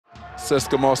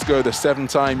CSKA Moscow, the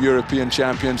 7-time European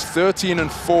champions,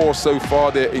 13-4 so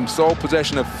far. They're in sole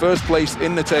possession of first place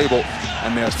in the table,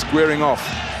 and they're squaring off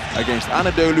against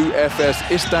Anadolu Efes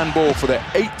Istanbul for their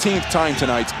 18th time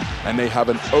tonight, and they have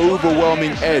an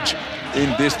overwhelming edge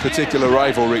in this particular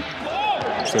rivalry.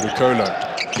 Sedukolo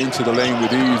into the lane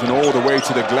with ease and all the way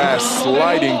to the glass,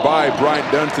 sliding by Bryant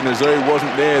Dunstan as though he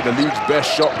wasn't there. The league's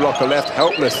best shot blocker left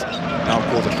helpless. Now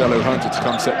calls a fellow Hunter to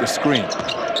come set the screen.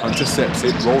 Hunter sets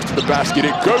it, rolls to the basket,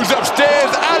 it goes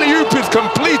upstairs, alley-oop is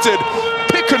completed.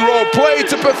 Pick and roll play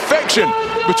to perfection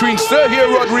between Sergio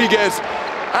Rodriguez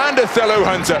and Othello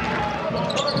Hunter.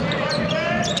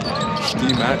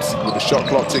 Stimac with the shot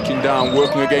clock ticking down,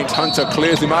 working against Hunter,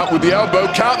 clears him out with the elbow,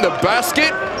 count the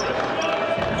basket.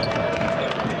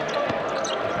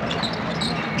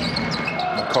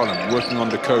 McCollum working on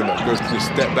DeCola, goes to the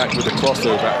step back with the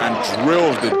crossover and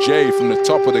drills the J from the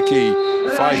top of the key.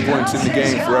 5 points in the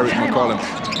game for Eric McCollum.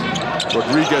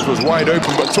 Rodriguez was wide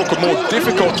open but took a more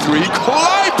difficult three.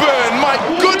 Clyburn, my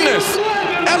goodness!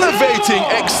 Elevating,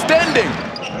 extending.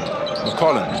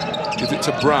 McCollum gives it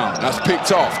to Brown. That's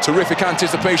picked off. Terrific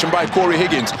anticipation by Corey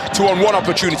Higgins. 2-on-1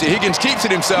 opportunity. Higgins keeps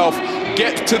it himself,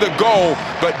 gets to the goal,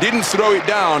 but didn't throw it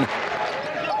down.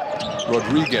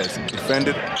 Rodriguez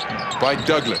defended by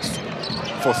Douglas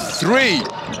for 3.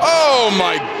 Oh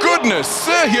my goodness!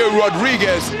 Sergio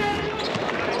Rodriguez.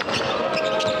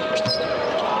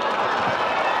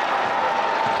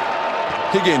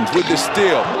 Higgins with the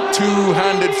steal.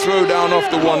 Two-handed throw down off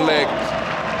the one leg.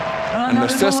 And the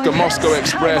CSKA Moscow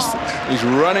Express is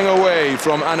running away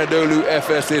from Anadolu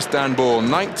Efes Istanbul.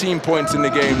 19 points in the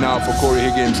game now for Corey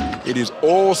Higgins. It is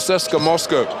all CSKA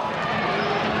Moscow.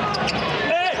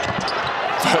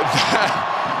 But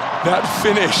that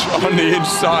finish on the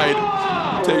inside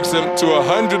takes them to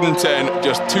 110,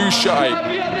 just 2 shy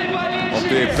of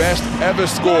their best ever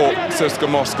score. CSKA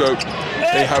Moscow,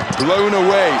 they have blown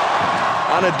away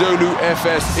Anadolu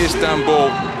Efes Istanbul